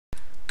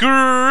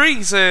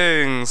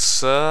Greetings,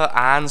 sir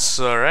and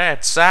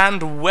sirettes,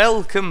 and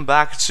welcome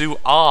back to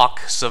ARK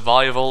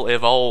Survival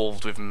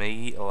Evolved with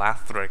me,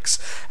 Lathrix,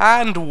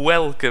 and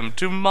welcome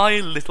to my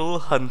little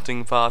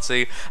hunting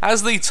party.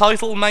 As the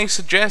title may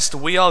suggest,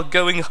 we are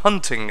going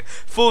hunting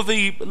for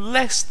the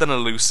less than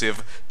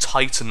elusive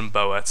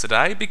Titanboa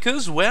today,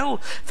 because, well,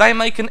 they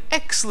make an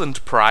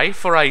excellent prey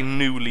for a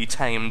newly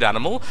tamed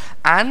animal,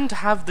 and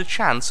have the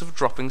chance of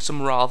dropping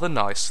some rather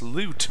nice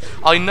loot.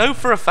 I know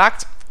for a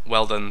fact...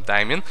 Well done,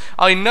 Damien.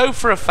 I know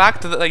for a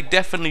fact that they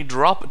definitely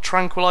drop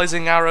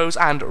tranquilizing arrows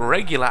and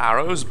regular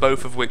arrows,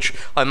 both of which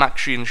I'm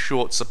actually in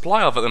short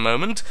supply of at the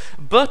moment,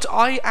 but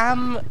I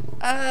am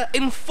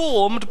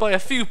informed by a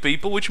few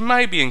people, which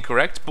may be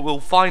incorrect, but we'll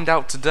find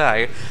out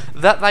today,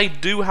 that they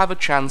do have a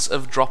chance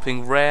of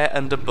dropping rare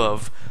and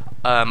above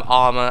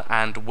armor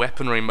and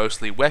weaponry,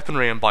 mostly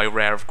weaponry, and by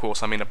rare, of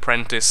course, I mean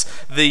apprentice,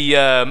 the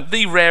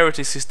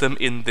rarity system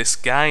in this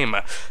game.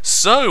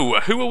 So,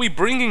 who are we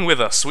bringing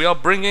with us? We are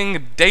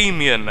bringing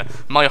Damien,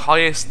 my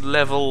highest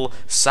level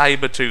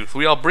Sabertooth.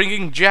 We are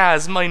bringing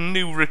Jazz, my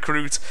new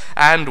recruit,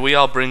 and we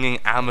are bringing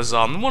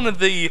Amazon, one of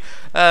the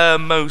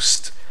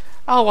most...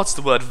 oh, what's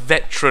the word?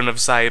 Veteran of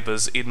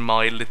sabers in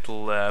my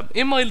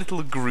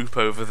little group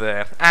over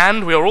there.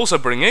 And we are also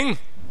bringing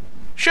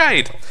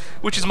Shade,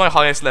 which is my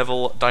highest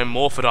level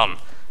Dimorphodon,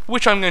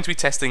 which I'm going to be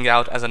testing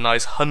out as a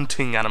nice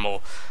hunting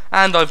animal.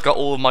 And I've got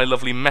all of my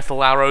lovely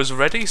metal arrows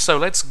ready, so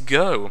let's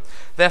go.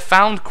 They're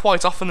found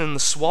quite often in the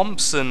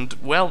swamps and,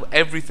 well,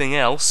 everything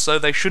else, so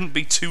they shouldn't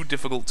be too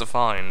difficult to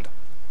find.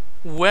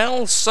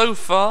 Well, so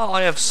far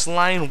I have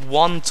slain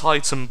one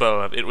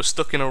Titanboa. It was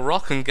stuck in a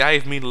rock and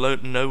gave me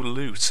no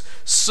loot.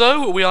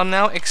 So we are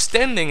now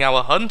extending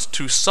our hunt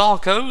to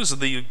Sarcos,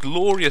 the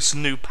glorious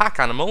new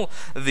pack animal,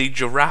 the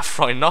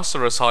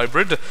giraffe-rhinoceros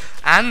hybrid,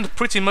 and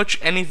pretty much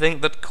anything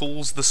that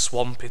calls the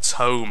swamp its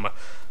home.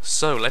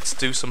 So let's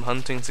do some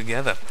hunting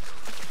together.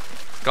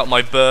 Got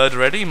my bird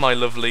ready, my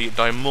lovely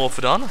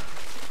Dimorphodon.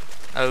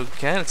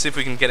 Okay, let's see if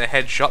we can get a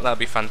headshot, that'd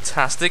be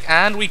fantastic,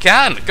 and we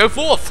can! Go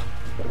forth!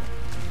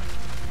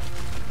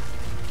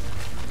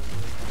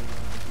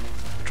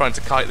 Trying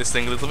to kite this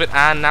thing a little bit,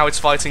 and now it's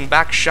fighting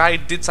back.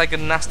 Shade did take a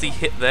nasty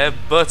hit there,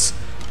 but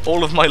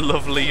all of my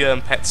lovely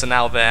pets are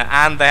now there,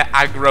 and they're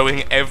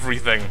aggroing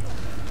everything,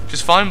 which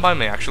is fine by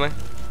me, actually.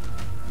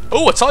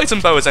 Oh, a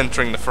Titanboa is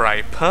entering the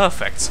fray.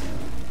 Perfect.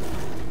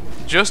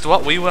 Just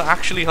what we were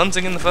actually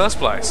hunting in the first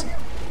place.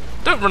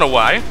 Don't run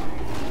away.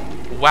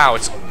 Wow,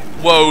 it's...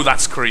 whoa,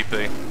 that's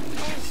creepy.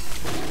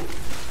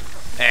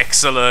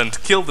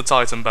 Excellent. Killed the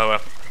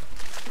Titanboa.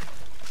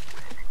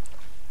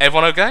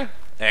 Everyone okay?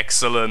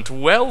 Excellent.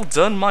 Well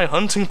done, my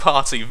hunting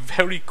party.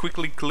 Very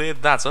quickly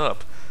cleared that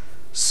up.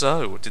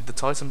 So, did the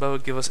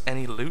Titanboa give us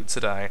any loot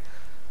today?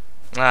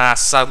 Ah,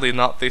 sadly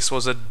not. This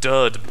was a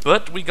dud.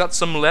 But we got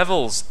some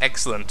levels.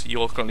 Excellent.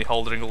 You're currently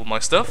holding all my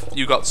stuff.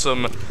 You got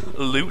some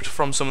loot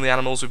from some of the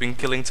animals we've been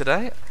killing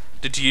today.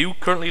 Did you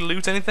currently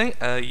loot anything?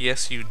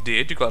 Yes, you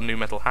did. You got a new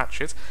metal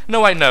hatchet.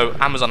 No, wait, no.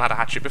 Amazon had a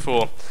hatchet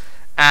before.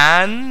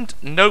 And,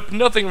 nope,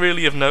 nothing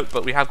really of note,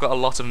 but we have got a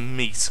lot of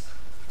meat.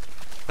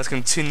 Let's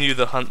continue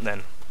the hunt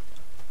then.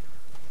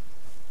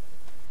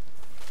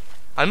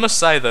 I must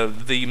say though,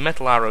 the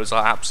metal arrows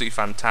are absolutely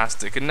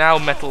fantastic, and now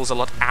metal's a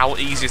lot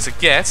easier to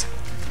get.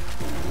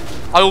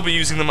 I will be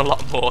using them a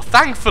lot more.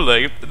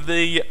 Thankfully,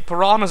 the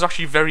piranhas are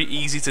actually very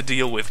easy to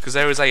deal with, because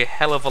there is a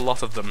hell of a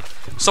lot of them.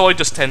 So I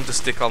just tend to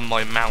stick on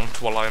my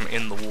mount while I'm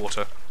in the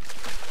water.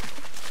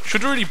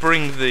 Should really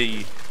bring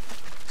the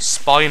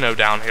Spino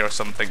down here or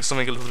something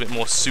a little bit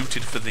more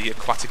suited for the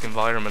aquatic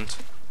environment.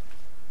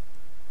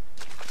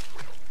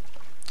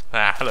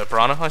 Ah, hello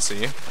piranha, I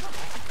see you.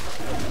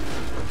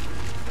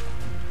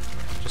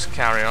 Just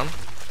carry on.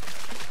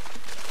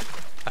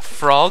 A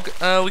frog.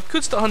 We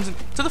could start hunting...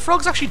 do the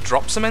frogs actually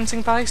drop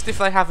cementing paste if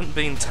they haven't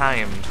been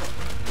tamed?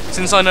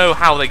 Since I know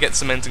how they get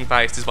cementing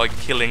paste is by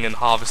killing and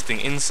harvesting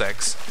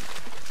insects.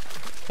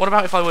 What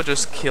about if I were to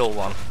just kill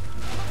one?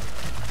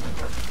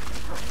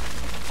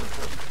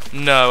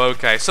 No,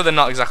 okay, so they're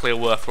not exactly a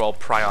worthwhile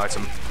prey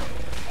item.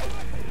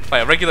 Wait,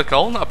 a regular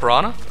coal, not a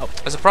piranha? Oh,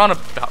 there's a piranha.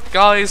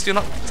 Guys, you're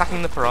not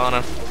attacking the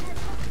piranha.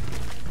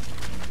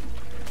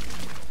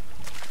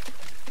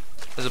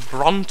 There's a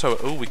Bronto.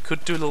 Oh, we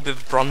could do a little bit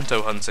of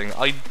Bronto hunting.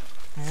 I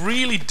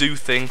really do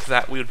think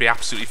that we would be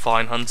absolutely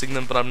fine hunting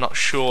them, but I'm not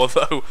sure,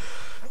 though.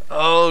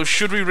 Oh,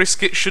 should we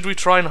risk it? Should we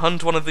try and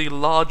hunt one of the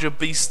larger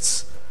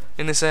beasts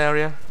in this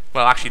area?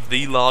 Well, actually,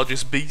 the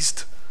largest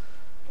beast.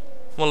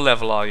 What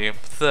level are you?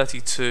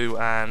 32,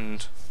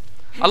 and...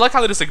 I like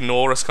how they just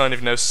ignore us, kind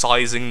of, you know,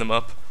 sizing them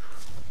up.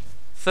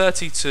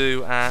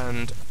 32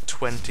 and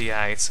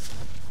 28.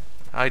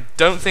 I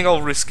don't think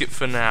I'll risk it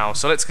for now,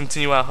 so let's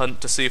continue our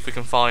hunt to see if we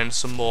can find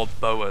some more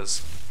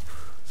boas.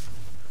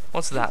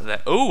 What's that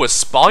there? Oh, a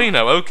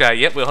Spino! Okay,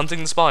 yep, we're hunting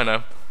the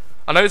Spino.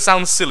 I know it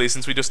sounds silly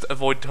since we just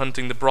avoided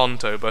hunting the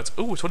Bronto, but...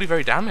 oh, it's already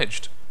very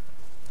damaged.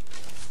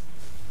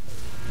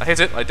 I hit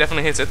it, I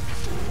definitely hit it.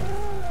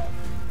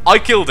 I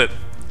killed it!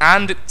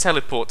 And it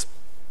teleported.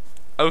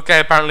 Okay,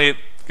 apparently it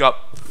got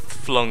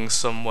flung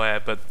somewhere,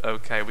 but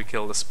okay, we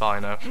killed a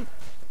Spino.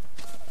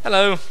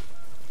 Hello.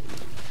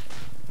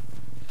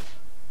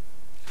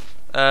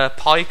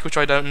 Pike, which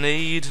I don't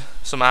need.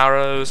 Some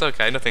arrows.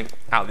 Okay, nothing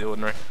out of the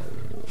ordinary.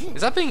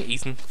 Is that being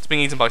eaten? It's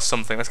being eaten by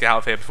something. Let's get out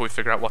of here before we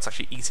figure out what's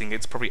actually eating it.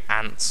 It's probably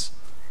ants.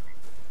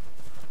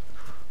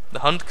 The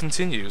hunt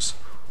continues.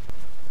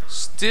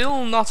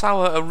 Still not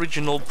our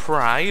original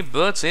prey,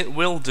 but it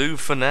will do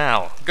for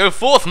now. Go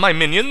forth, my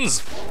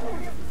minions!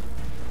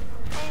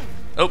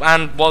 Oh,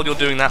 and while you're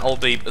doing that, I'll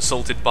be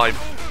assaulted by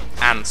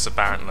ants,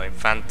 apparently.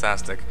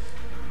 Fantastic.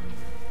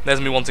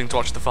 There's me wanting to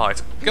watch the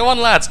fight. Go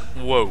on, lads!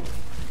 Whoa.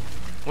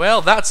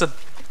 Well, that's a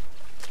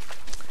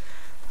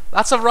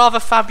rather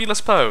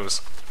fabulous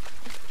pose.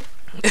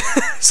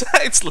 Is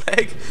that its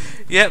leg?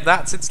 Yep,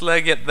 that's its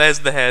leg. Yep, there's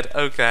the head.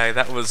 Okay,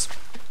 that was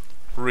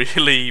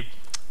really...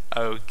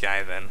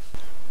 okay, then.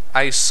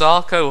 A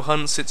Sarco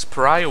hunts its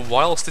prey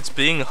whilst it's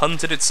being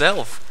hunted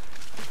itself.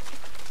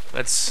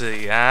 Let's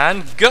see,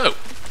 and go!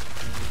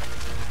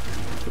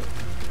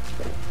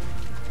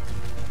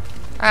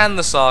 And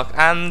the Sark,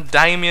 and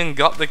Damien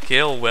got the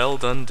kill. Well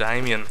done,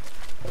 Damien.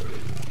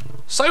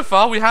 So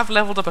far, we have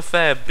leveled up a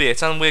fair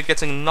bit, and we're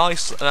getting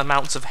nice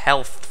amounts of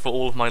health for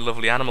all of my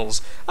lovely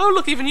animals. Oh,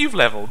 look, even you've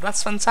leveled.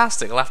 That's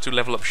fantastic. I'll have to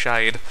level up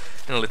Shade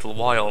in a little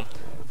while.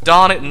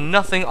 Darn it,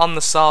 nothing on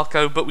the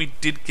Sarco, but we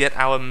did get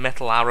our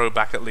metal arrow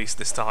back at least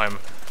this time.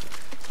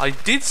 I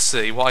did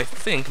see what I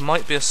think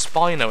might be a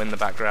Spino in the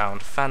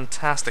background.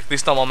 Fantastic.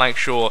 This time I'll make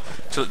sure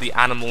so that the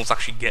animals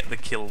actually get the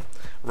kill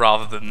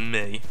rather than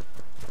me.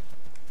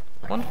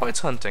 I wonder why it's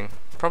hunting.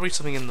 Probably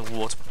something in the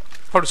water.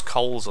 Probably just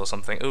coals or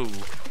something. Ooh.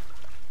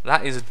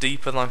 That is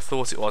deeper than I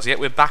thought it was. Yet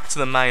we're back to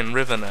the main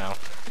river now,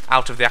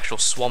 out of the actual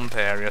swamp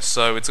area,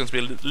 so it's going to be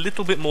a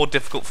little bit more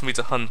difficult for me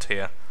to hunt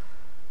here.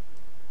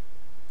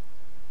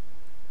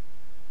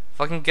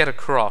 If I can get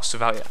across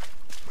without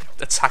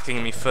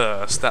attacking me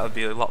first, that would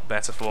be a lot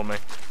better for me.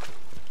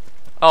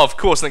 Oh, of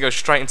course, and it goes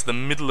straight into the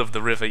middle of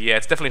the river. Yeah,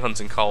 it's definitely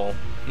hunting coal.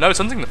 No, it's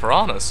hunting the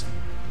piranhas.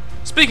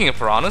 Speaking of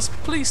piranhas,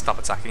 please stop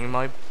attacking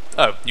my...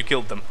 Oh, you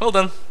killed them. Well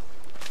done.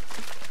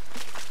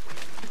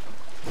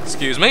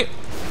 Excuse me.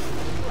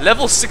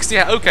 Level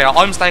 68. Okay,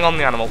 I'm staying on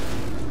the animal.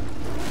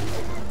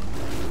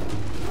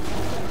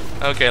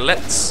 Okay,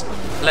 let's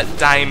let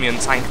Damien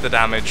tank the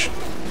damage.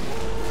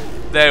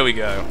 There we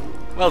go.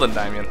 Well done,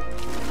 Damien.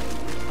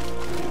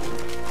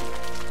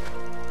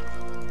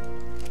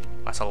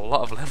 That's a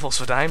lot of levels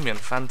for Damien.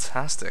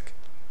 Fantastic.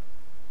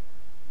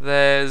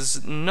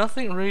 There's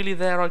nothing really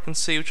there I can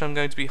see which I'm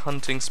going to be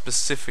hunting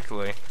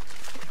specifically.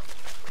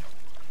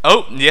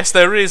 Oh, yes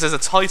there is. There's a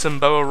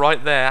Titanboa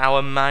right there,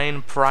 our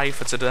main prey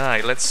for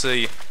today. Let's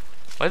see.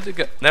 Where did it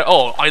go? No,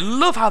 oh, I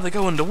love how they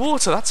go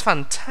underwater. That's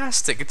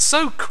fantastic. It's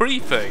so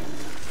creepy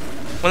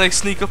when they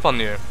sneak up on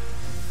you.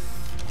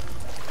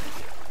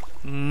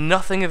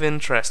 Nothing of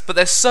interest, but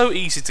they're so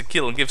easy to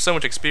kill and give so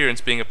much experience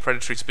being a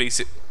predatory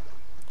species.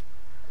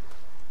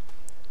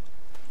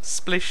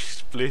 Splish,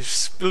 splish,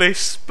 splish,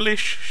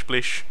 splish,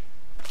 splish.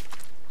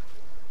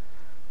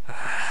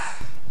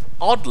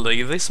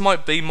 Oddly, this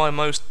might be my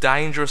most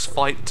dangerous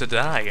fight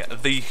today.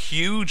 The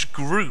huge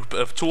group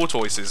of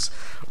tortoises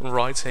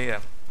right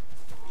here.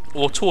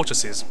 Or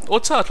tortoises. Or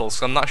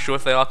turtles. I'm not sure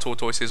if they are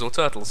tortoises or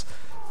turtles.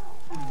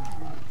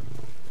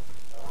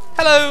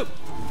 Hello!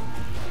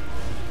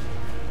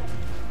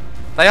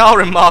 They are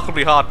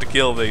remarkably hard to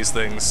kill, these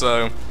things,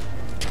 so...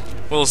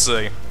 we'll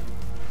see.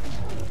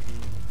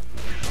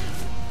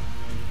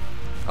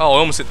 Oh, I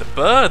almost hit the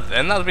bird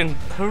then. That would have been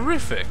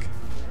horrific.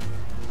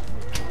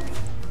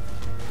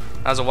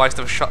 That was a waste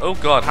of a shot. Oh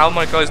god, how are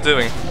my guys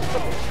doing?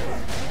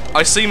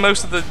 I see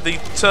most of the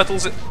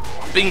turtles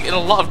being in a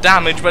lot of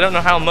damage, but I don't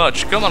know how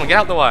much. Come on, get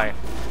out the way.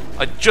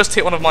 I just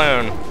hit one of my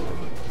own.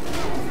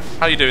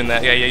 How are you doing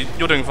there? Yeah,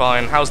 you're doing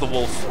fine. How's the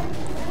wolf?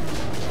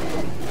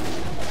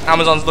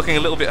 Amazon's looking a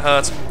little bit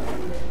hurt.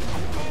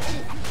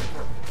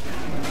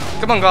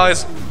 Come on,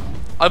 guys.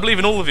 I believe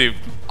in all of you.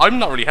 I'm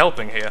not really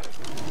helping here.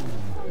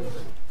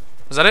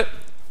 Is that it?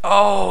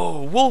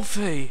 Oh,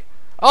 Wolfie.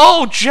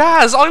 Oh,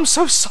 Jazz, I'm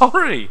so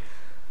sorry.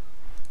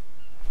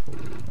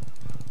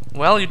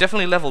 Well, you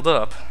definitely leveled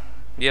up.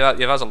 Yeah,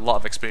 that was a lot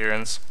of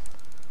experience.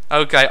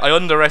 Okay, I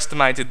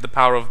underestimated the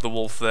power of the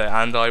wolf there,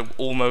 and I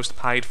almost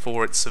paid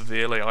for it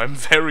severely. I'm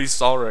very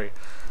sorry.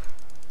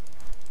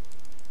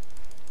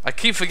 I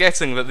keep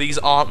forgetting that these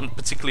aren't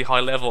particularly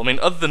high level. I mean,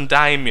 other than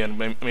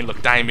Damien, I mean,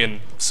 look,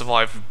 Damien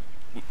survived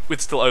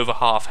with still over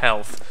half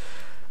health.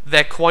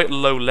 They're quite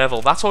low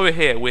level. That's why we're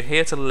here. We're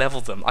here to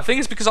level them. I think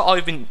it's because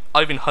I've been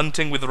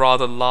hunting with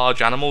rather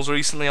large animals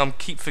recently. I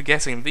keep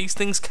forgetting these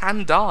things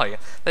can die.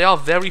 They are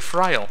very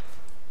frail.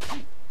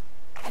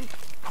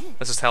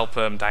 Let's just help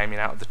Damien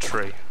out of the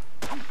tree.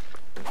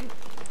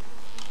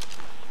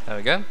 There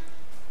we go.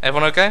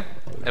 Everyone okay?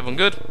 Everyone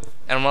good?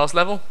 Everyone else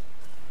level?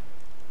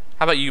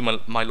 How about you,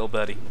 my little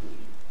birdie?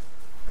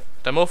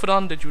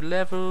 Dimorphodon, did you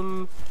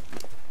level?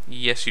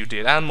 Yes, you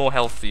did. And more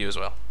health for you as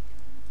well.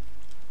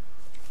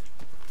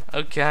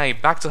 Okay,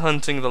 back to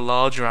hunting the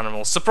larger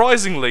animals.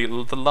 Surprisingly,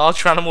 the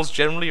larger animals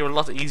generally are a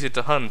lot easier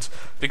to hunt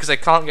because they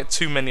can't get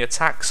too many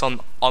attacks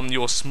on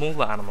your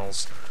smaller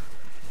animals.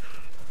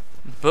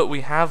 But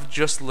we have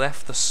just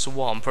left the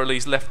swamp, or at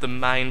least left the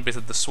main bit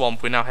of the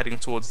swamp. We're now heading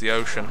towards the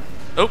ocean.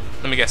 Oh,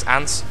 let me guess,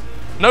 ants?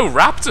 No,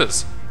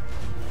 raptors!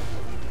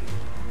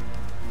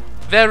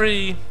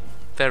 Very,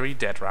 very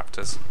dead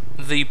raptors.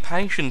 The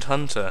patient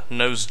hunter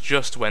knows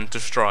just when to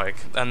strike,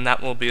 and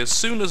that will be as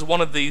soon as one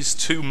of these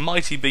two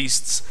mighty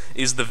beasts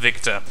is the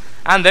victor.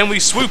 And then we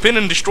swoop in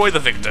and destroy the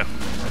victor.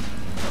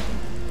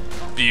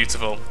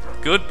 Beautiful.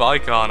 Goodbye,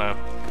 Carno.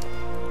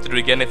 Did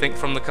we get anything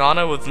from the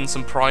Carno other than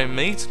some prime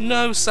meat?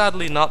 No,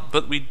 sadly not,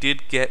 but we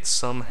did get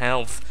some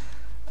health.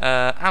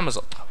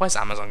 Amazon. Where's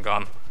Amazon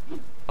gone?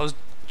 I was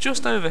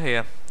just over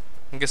here.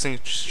 I'm guessing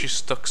she's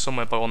stuck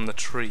somewhere by one of the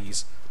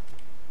trees.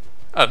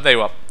 Oh, there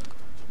you are.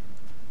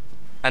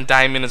 And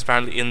Damien is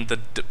apparently in the...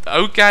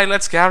 Okay,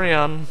 let's carry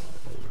on.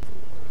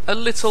 A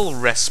little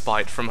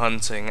respite from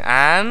hunting,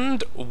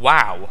 and...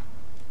 wow.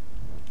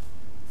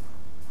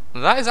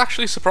 That is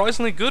actually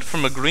surprisingly good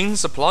from a green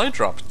supply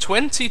drop.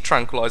 20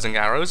 tranquilizing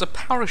arrows, a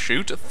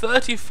parachute,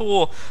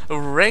 34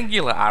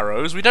 regular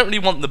arrows. We don't really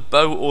want the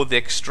bow or the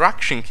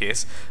extraction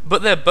kit,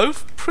 but they're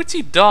both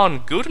pretty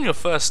darn good when you're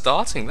first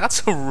starting.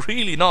 That's a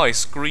really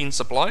nice green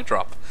supply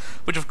drop,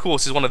 which of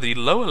course is one of the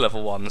lower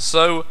level ones,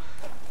 so...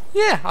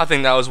 yeah, I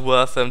think that was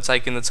worth them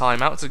taking the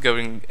time out to go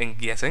and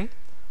getting.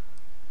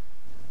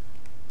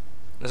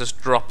 Let's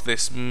just drop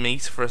this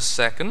meat for a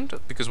second,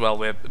 because, well,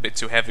 we're a bit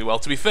too heavy. Well,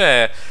 to be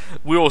fair,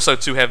 we're also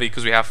too heavy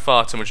because we have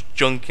far too much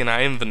junk in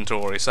our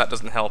inventory, so that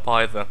doesn't help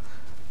either.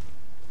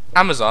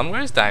 Amazon,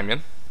 where is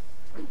Damien?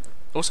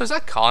 Also, is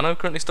that Carno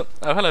currently stuck?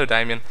 Oh, hello,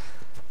 Damien.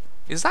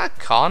 Is that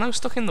Carno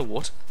stuck in the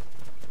water?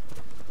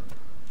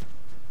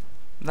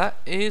 That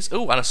is...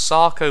 oh, and a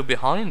Sarco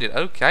behind it.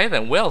 Okay,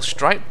 then. Well,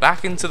 straight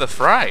back into the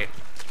fray.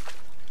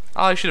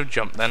 Oh, I should have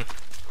jumped then.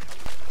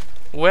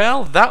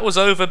 Well, that was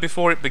over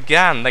before it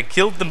began. They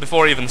killed them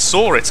before I even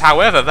saw it.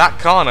 However, that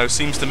Carno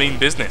seems to mean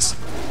business.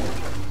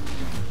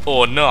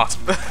 Or not.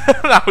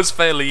 That was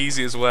fairly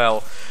easy as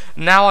well.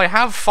 Now, I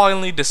have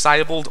finally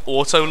disabled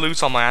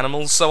auto-loot on my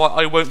animals, so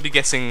I won't be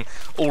getting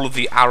all of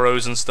the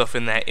arrows and stuff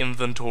in their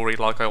inventory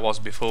like I was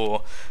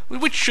before,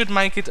 which should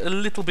make it a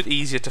little bit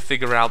easier to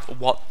figure out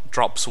what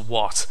drops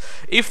what.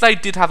 If they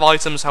did have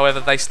items, however,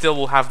 they still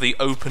will have the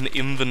open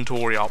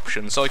inventory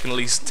option, so I can at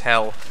least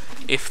tell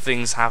if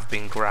things have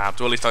been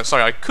grabbed. Or at least,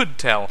 I could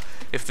tell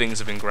if things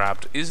have been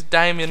grabbed. Is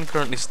Damien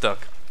currently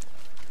stuck?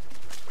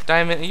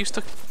 Damien, are you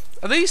stuck?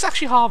 Are these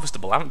actually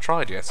harvestable? I haven't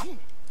tried yet.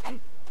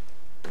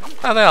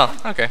 Oh, they are.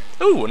 Okay.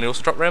 Ooh, and they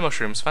also drop rare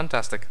mushrooms.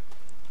 Fantastic.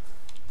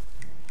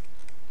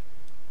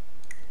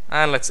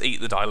 And let's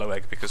eat the Dilo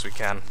egg because we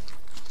can.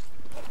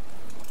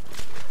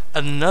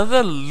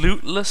 Another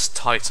lootless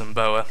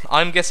Titanboa.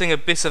 I'm getting a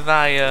bit of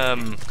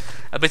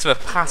a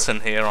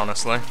pattern here,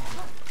 honestly.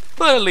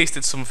 But at least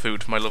it's some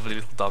food for my lovely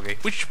little doggy.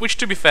 Which,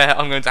 to be fair,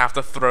 I'm going to have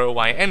to throw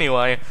away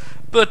anyway.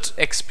 But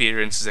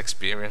experience is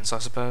experience, I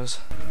suppose.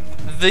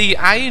 The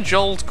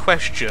age-old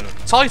question: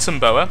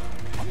 Titanboa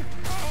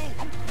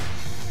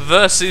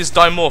versus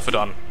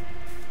Dimorphodon.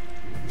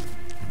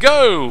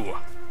 Go!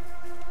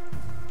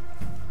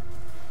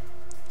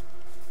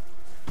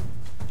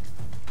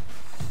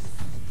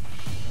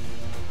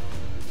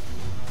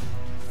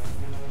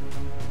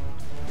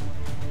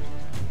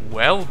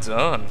 Well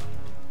done.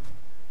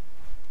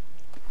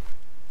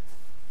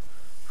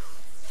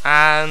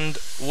 And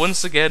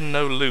once again,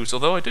 no loot.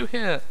 Although I do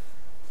hear...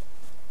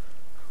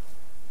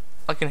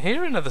 I can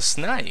hear another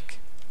snake.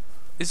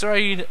 Is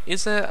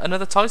there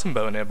another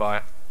Titanboa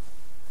nearby?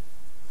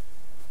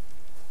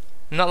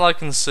 Not that I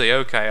can see.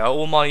 Okay,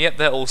 yep,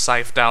 they're all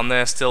safe down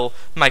there, still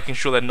making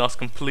sure they're not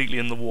completely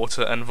in the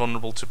water and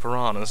vulnerable to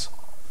piranhas.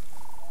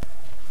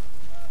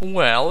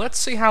 Well, let's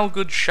see how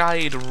good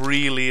Shade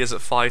really is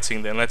at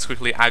fighting then. Let's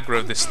quickly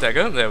aggro this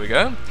stego. There we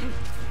go.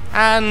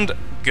 And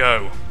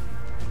go.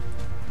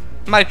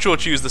 Make sure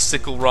to use the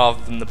sickle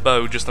rather than the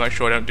bow, just to make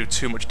sure I don't do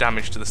too much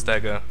damage to the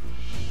stego.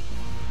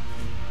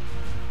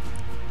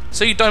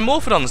 So your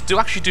Dimorphodons do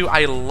actually do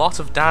a lot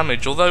of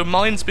damage, although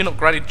mine's been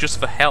upgraded just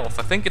for health.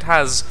 I think it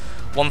has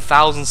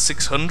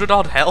 1,600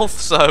 odd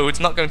health, so it's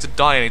not going to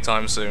die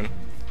anytime soon.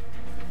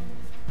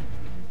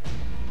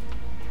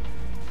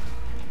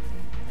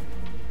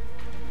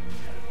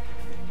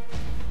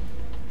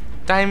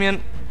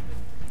 Damien.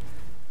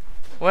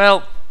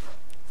 Well,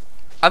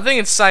 I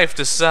think it's safe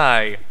to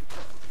say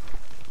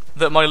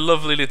that my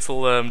lovely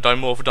little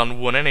Dimorphodon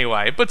won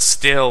anyway, but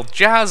still,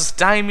 Jazz,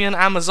 Damien,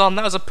 Amazon,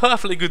 that was a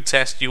perfectly good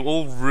test. You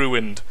all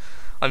ruined.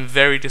 I'm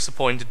very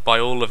disappointed by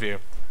all of you.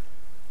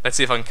 Let's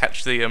see if I can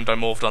catch the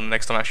Dimorphodon the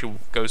next time it actually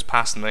goes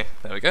past me.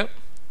 There we go.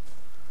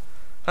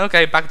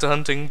 Okay, back to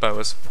hunting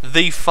boas.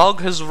 The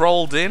fog has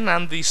rolled in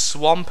and the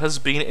swamp has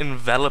been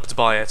enveloped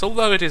by it,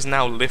 although it is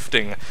now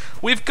lifting.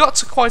 We've got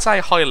to quite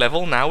a high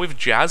level now with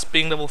Jazz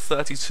being level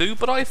 32,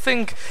 but I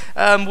think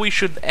we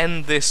should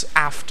end this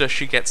after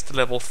she gets to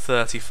level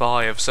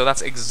 35, so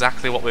that's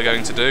exactly what we're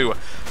going to do.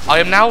 I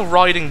am now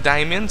riding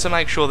Damien to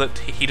make sure that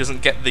he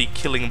doesn't get the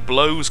killing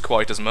blows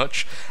quite as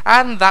much,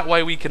 and that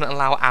way we can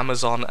allow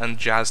Amazon and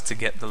Jazz to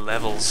get the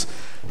levels.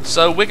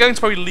 So we're going to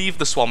probably leave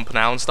the swamp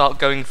now and start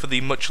going for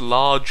the much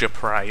larger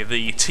prey,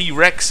 the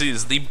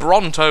T-Rexes, the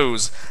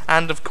Brontos,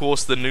 and of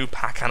course the new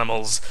pack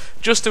animals,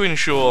 just to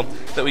ensure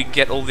that we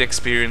get all the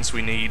experience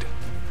we need.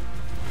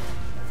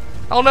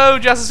 Oh no,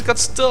 Jazz has got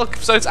stuck,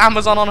 so it's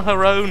Amazon on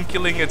her own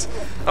killing it.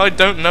 I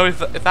don't know if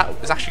that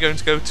is actually going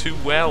to go too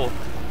well.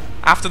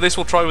 After this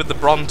we'll try with the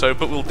Bronto,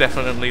 but we'll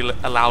definitely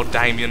allow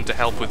Damien to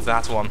help with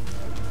that one.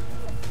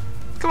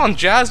 Come on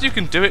Jazz, you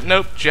can do it.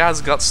 Nope,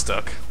 Jazz got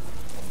stuck.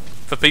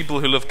 For people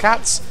who love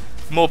cats,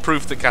 more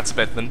proof that cats are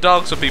better than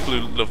dogs. For people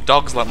who love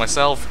dogs like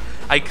myself,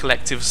 a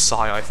collective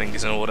sigh I think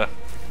is in order.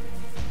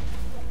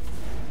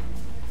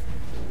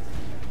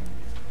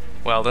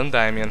 Well done,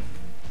 Damien.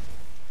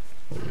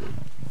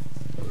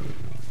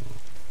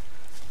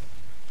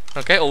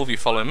 Okay, all of you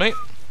follow me.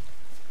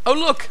 Oh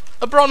look,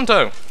 a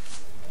Bronto!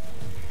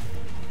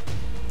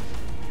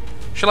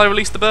 Shall I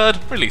release the bird?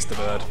 Release the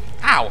bird.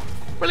 Ow!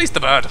 Release the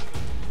bird!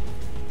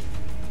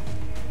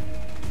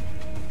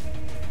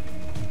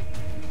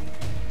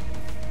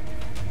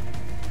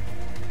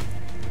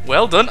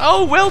 Well done.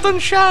 Oh, well done,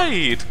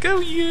 Shade! Go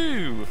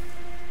you!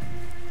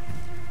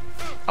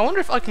 I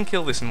wonder if I can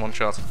kill this in one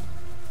shot.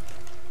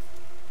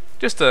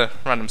 Just a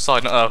random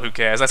side note. Oh, who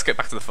cares? Let's get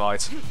back to the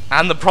fight.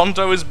 And the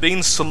Pronto has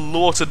been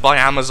slaughtered by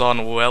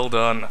Amazon. Well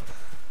done.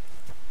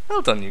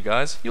 Well done, you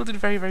guys. You all did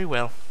very, very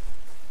well.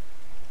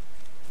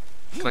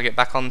 Can I get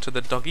back onto the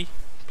doggy,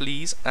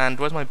 please? And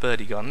where's my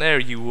birdie gone? There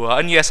you are.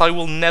 And yes, I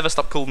will never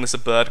stop calling this a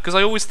bird, because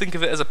I always think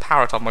of it as a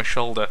parrot on my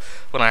shoulder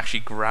when I actually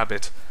grab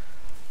it.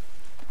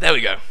 There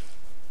we go.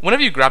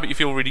 Whenever you grab it, you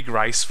feel really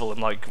graceful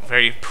and like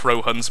very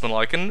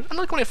pro-huntsman-like, and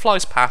like when it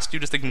flies past, you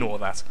just ignore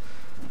that.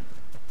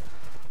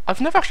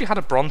 I've never actually had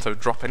a Bronto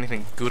drop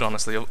anything good,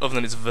 honestly, other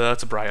than its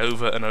vertebrae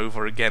over and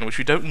over again, which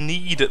we don't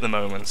need at the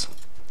moment.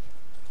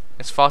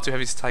 It's far too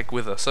heavy to take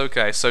with us.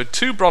 Okay, so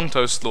 2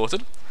 Brontos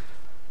slaughtered.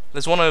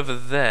 There's one over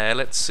there.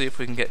 Let's see if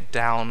we can get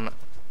down...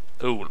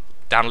 Ooh,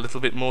 down a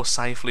little bit more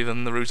safely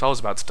than the route I was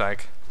about to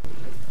take.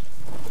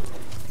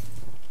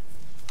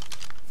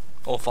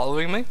 All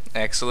following me?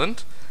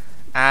 Excellent.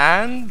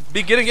 And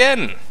begin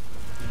again!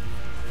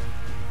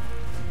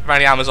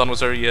 Apparently Amazon was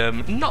very,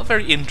 not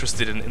very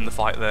interested in the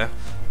fight there.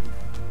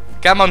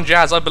 Come on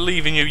Jazz, I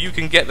believe in you, you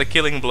can get the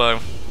killing blow.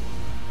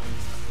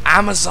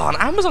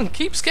 Amazon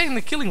keeps getting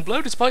the killing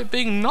blow despite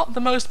being not the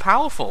most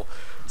powerful.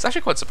 It's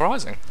actually quite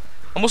surprising.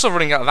 I'm also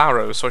running out of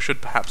arrows, so I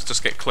should perhaps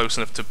just get close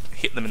enough to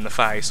hit them in the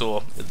face,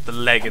 or the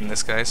leg in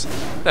this case.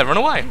 There, run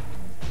away!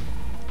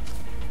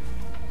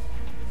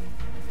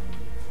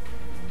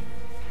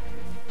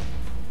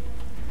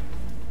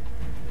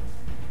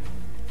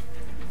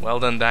 Well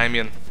done,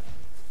 Damien.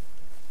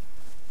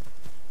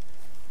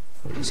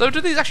 So do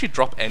these actually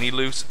drop any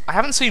loot? I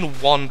haven't seen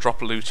one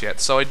drop loot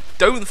yet, so I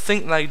don't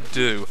think they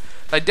do.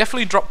 They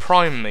definitely drop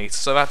prime meat,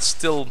 so that's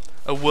still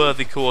a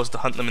worthy cause to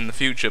hunt them in the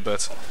future,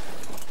 but...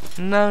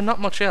 no,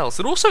 not much else.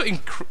 They're also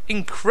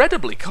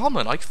incredibly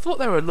common. I thought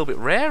they were a little bit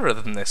rarer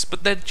than this,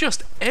 but they're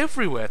just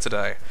everywhere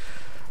today.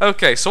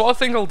 Okay, so what I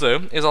think I'll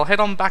do is I'll head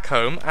on back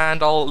home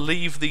and I'll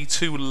leave the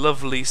 2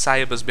 lovely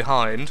sabres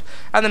behind,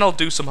 and then I'll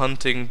do some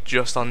hunting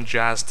just on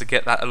Jazz to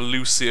get that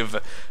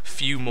elusive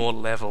few more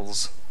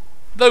levels.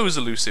 Those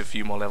elusive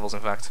few more levels,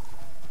 in fact.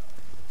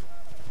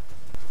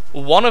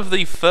 One of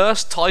the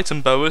first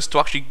Titanboas to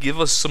actually give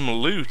us some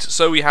loot.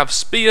 So we have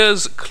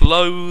spears,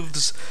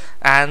 clothes,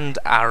 and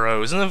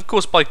arrows. And of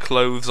course by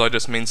clothes I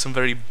just mean some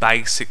very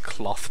basic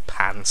cloth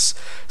pants.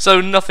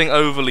 So nothing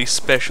overly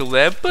special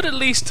there, but at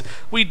least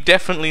we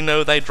definitely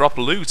know they drop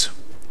loot.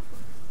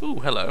 Ooh,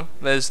 hello.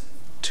 There's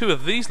 2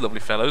 of these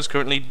lovely fellows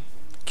currently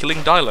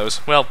killing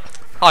dilos. Well,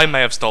 I may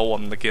have stole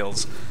one of the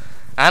kills.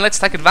 And let's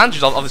take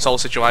advantage of this whole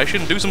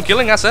situation and do some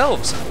killing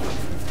ourselves.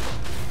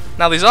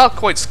 Now these are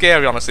quite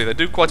scary, honestly. They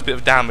do quite a bit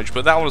of damage,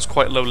 but that one was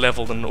quite low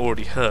level and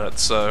already hurt,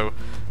 so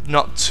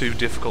not too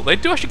difficult. They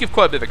do actually give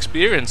quite a bit of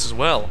experience as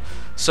well,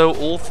 so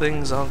all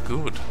things are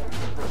good.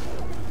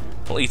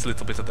 I'll eat a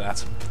little bit of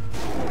that.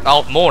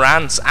 Oh, more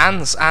ants,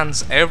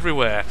 ants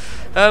everywhere.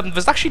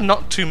 There's actually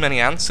not too many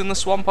ants in the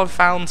swamp I've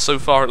found, so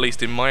far at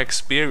least in my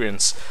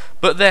experience.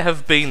 But there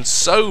have been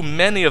so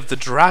many of the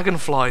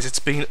dragonflies, it's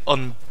been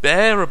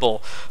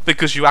unbearable.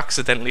 Because you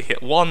accidentally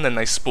hit one, then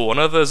they spawn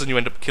others, and you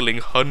end up killing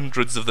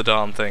hundreds of the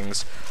darn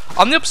things.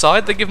 On the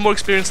upside, they give more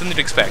experience than you'd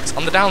expect.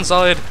 On the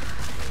downside,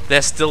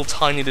 they're still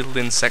tiny little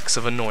insects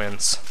of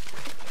annoyance.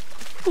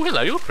 Oh,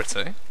 hello, you're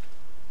pretty.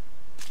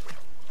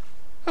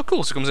 Oh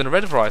cool, so it comes in a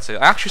red variety.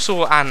 I actually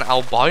saw an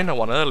albino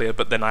one earlier,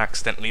 but then I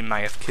accidentally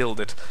may have killed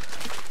it.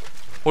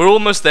 We're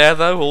almost there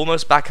though,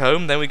 almost back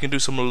home, then we can do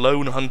some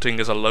lone hunting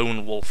as a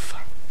lone wolf.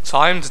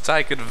 Time to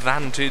take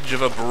advantage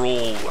of a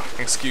brawl.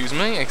 Excuse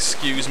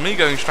me,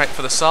 going straight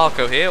for the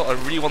Sarko here. I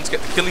really want to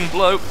get the killing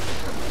blow.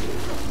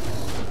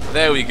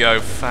 There we go,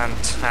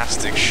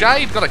 fantastic.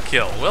 Shade got a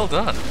kill, well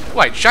done.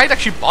 Wait, Shade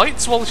actually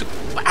bites while it's...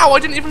 Wow, I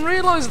didn't even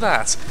realise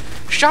that.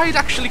 Shade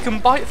actually can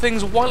bite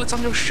things while it's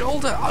on your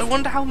shoulder. I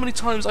wonder how many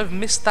times I've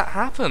missed that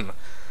happen.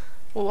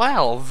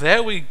 Well,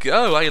 there we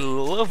go, a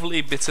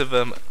lovely bit of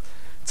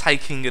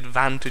taking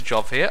advantage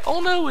of here. Oh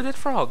no, we're dead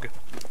frog.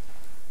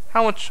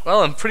 How much?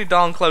 Well, I'm pretty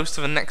darn close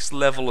to the next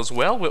level as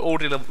well. We're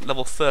already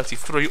level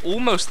 33,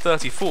 almost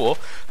 34.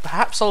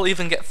 Perhaps I'll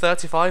even get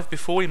 35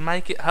 before we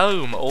make it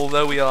home,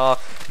 although we are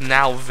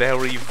now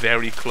very,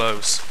 very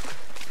close.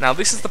 Now,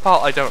 this is the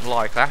part I don't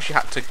like. I actually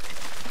had to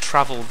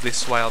travel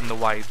this way on the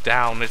way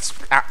down. It's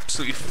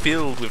absolutely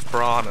filled with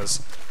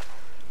piranhas.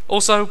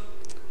 Also,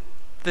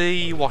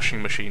 the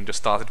washing machine just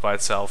started by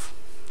itself.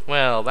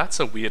 Well, that's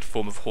a weird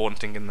form of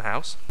haunting in the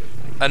house.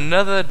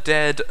 Another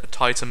dead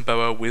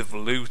Titanboa with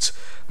loot.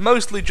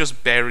 Mostly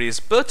just berries,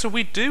 but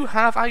we do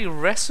have a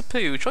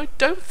recipe, which I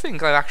don't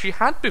think I've actually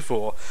had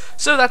before.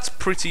 So that's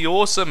pretty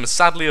awesome.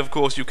 Sadly, of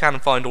course, you can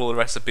find all the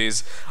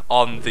recipes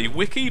on the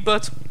wiki,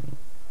 but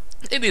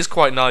it is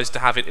quite nice to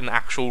have it in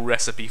actual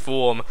recipe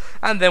form.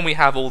 And then we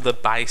have all the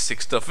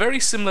basic stuff, very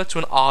similar to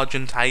an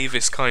Argent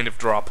Avis kind of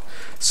drop.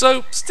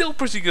 So, still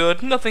pretty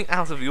good, nothing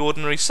out of the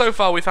ordinary. So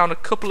far we found a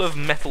couple of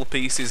metal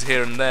pieces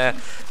here and there,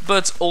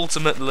 but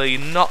ultimately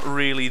not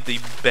really the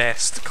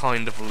best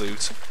kind of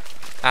loot.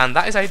 And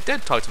that is a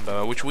dead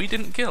Titanboa, which we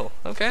didn't kill.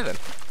 Okay then.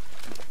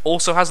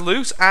 Also has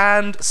loot,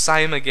 and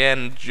same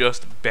again,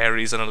 just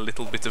berries and a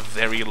little bit of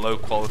very low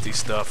quality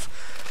stuff.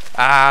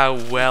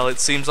 Well, it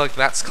seems like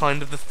that's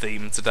kind of the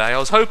theme today. I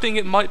was hoping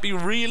it might be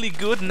really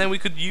good, and then we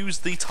could use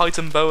the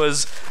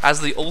Titanboas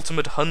as the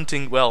ultimate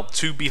hunting, well,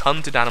 to be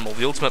hunted animal,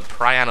 the ultimate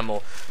prey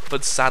animal,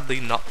 but sadly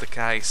not the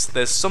case.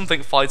 There's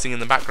something fighting in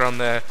the background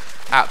there,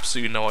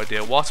 absolutely no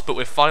idea what, but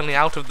we're finally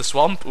out of the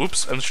swamp,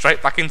 oops, and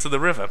straight back into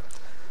the river.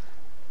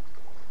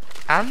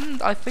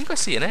 And I think I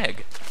see an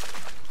egg.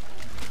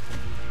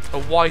 A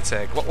white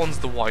egg. What one's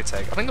the white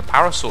egg? I think a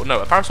parasaur.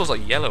 No, a parasaur's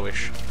like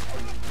yellowish.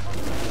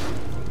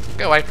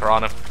 Go away,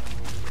 piranha.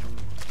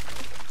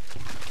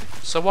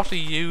 So what are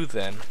you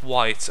then?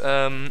 White.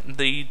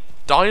 The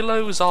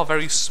dilos are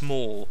very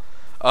small.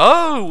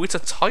 Oh, it's a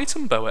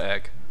Titanboa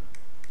egg.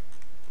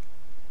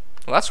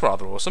 Well, that's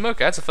rather awesome.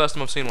 Okay, that's the first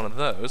time I've seen one of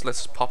those.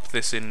 Let's pop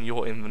this in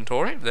your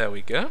inventory. There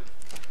we go.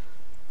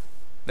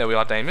 There we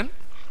are, Damien.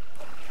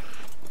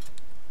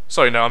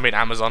 Sorry, no, I mean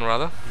Amazon,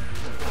 rather.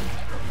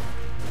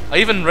 I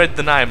even read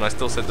the name and I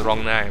still said the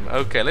wrong name.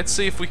 Okay, let's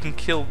see if we can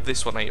kill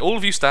this one. All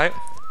of you stay.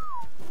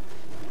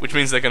 Which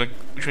means they're going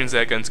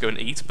to go and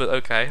eat, but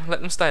okay.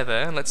 Let them stay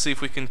there, and let's see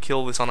if we can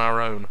kill this on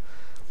our own.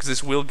 Because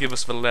this will give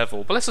us the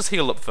level. But let's just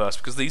heal up first,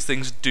 because these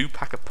things do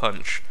pack a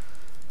punch.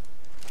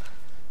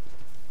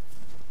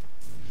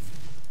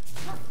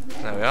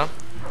 There we are.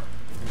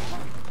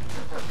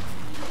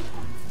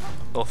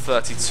 Or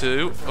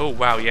 32. Oh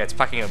wow, yeah, it's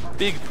packing a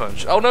big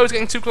punch. Oh no, it's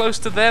getting too close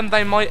to them.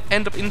 They might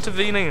end up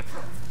intervening.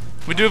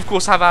 We do, of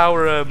course, have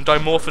our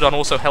Dimorphodon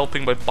also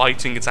helping by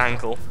biting its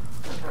ankle.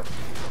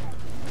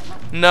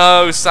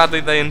 No, sadly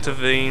they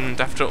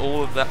intervened after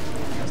all of that.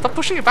 Stop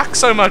pushing it back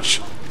so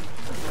much.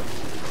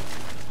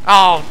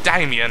 Oh,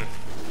 Damien.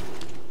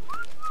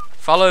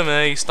 Follow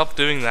me, stop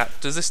doing that.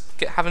 Does this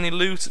have any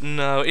loot?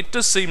 No, it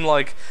does seem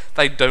like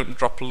they don't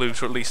drop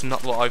loot, or at least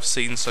not what I've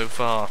seen so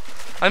far.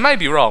 I may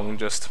be wrong,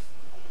 just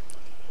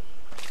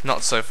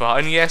not so far.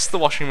 And yes, the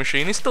washing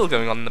machine is still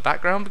going on in the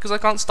background because I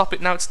can't stop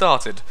it now it's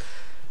started.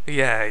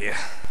 Yeah.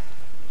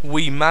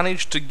 We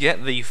managed to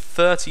get the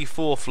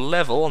 34th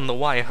level on the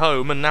way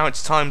home, and now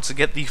it's time to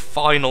get the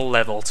final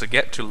level, to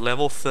get to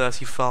level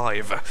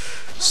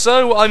 35.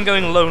 So, I'm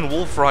going lone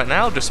wolf right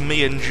now, just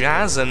me and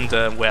Jazz, and,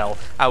 well,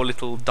 our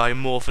little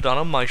Dimorphodon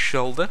on my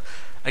shoulder,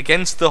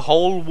 against the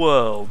whole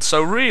world.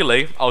 So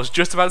really, I was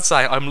just about to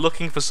say, I'm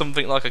looking for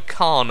something like a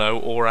Carno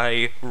or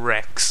a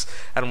Rex,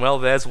 and well,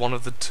 there's one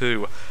of the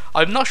two.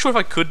 I'm not sure if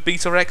I could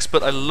beat a Rex,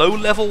 but a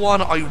low-level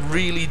one, I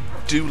really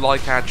do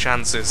like our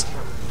chances.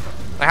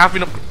 I have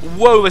been up...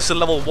 Whoa, this is a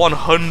level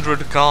 100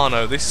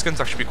 Carno. This is going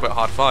to actually be quite a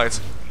hard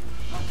fight.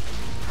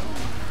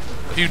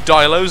 A few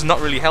Dilos not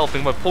really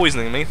helping by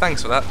poisoning me.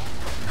 Thanks for that.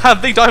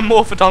 Had the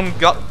Dimorphodon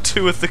got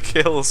 2 of the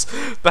kills,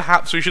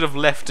 perhaps we should have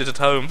left it at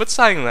home. But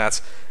saying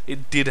that,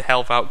 it did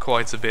help out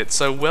quite a bit.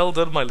 So well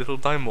done, my little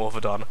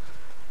Dimorphodon.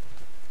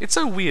 It's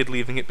so weird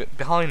leaving it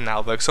behind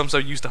now, though, because I'm so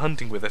used to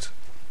hunting with it.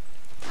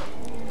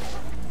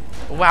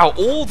 Wow,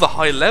 all the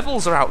high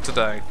levels are out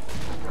today.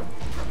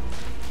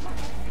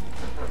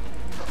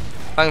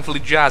 Thankfully,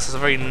 Jazz has a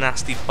very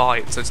nasty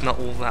bite, so it's not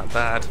all that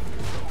bad.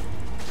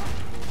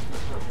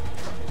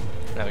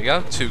 There we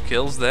go, 2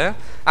 kills there.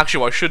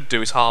 Actually, what I should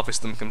do is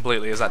harvest them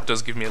completely, as that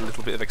does give me a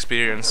little bit of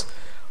experience.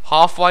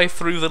 Halfway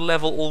through the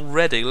level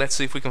already, let's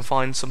see if we can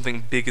find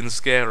something big and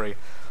scary.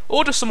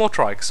 Or just some more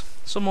trikes.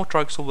 Some more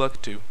trikes will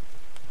work too.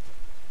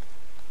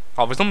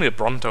 Oh, there's normally a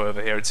Bronto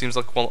over here. It seems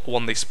like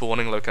one of the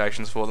spawning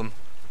locations for them.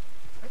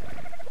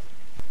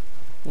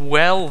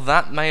 Well,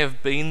 that may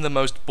have been the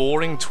most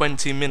boring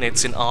 20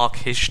 minutes in ARK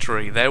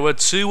history. There were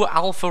two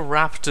alpha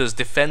raptors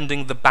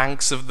defending the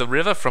banks of the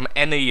river from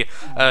any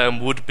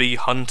would-be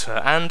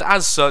hunter, and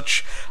as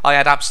such, I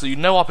had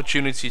absolutely no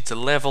opportunity to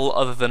level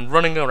other than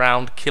running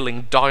around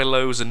killing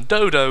dilos and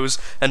dodos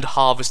and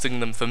harvesting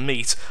them for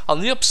meat.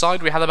 On the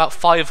upside, we had about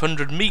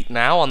 500 meat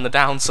now. On the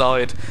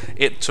downside,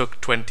 it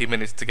took 20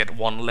 minutes to get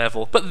one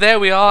level. But there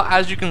we are.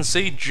 As you can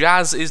see,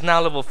 Jazz is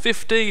now level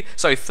 35,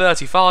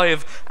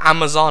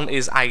 Amazon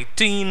is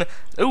 18.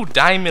 Oh,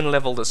 Damien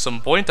leveled at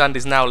some point and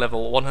is now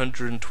level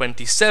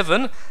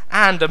 127,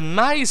 and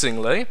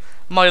amazingly,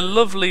 my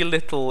lovely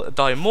little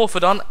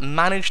Dimorphodon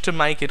managed to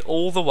make it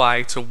all the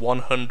way to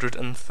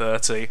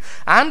 130,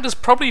 and has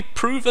probably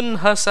proven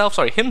himself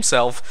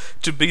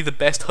to be the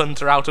best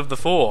hunter out of the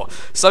four.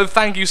 So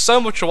thank you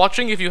so much for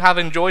watching. If you have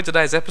enjoyed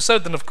today's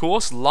episode, then of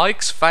course,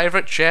 likes,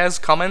 favourite, shares,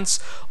 comments,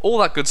 all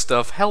that good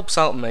stuff helps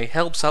out me,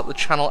 helps out the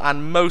channel,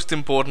 and most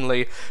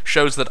importantly,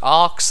 shows that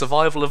ARK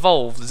Survival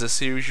Evolved is a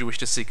series you wish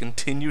to see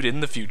continued in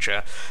the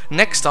future.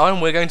 Next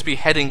time, we're going to be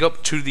heading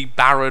up to the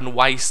barren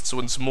wastes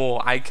once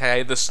more,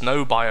 aka the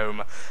snow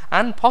biome,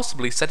 and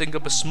possibly setting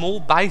up a small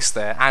base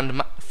there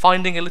and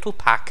finding a little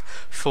pack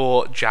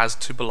for Jazz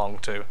to belong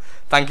to.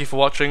 Thank you for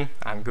watching,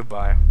 and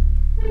goodbye.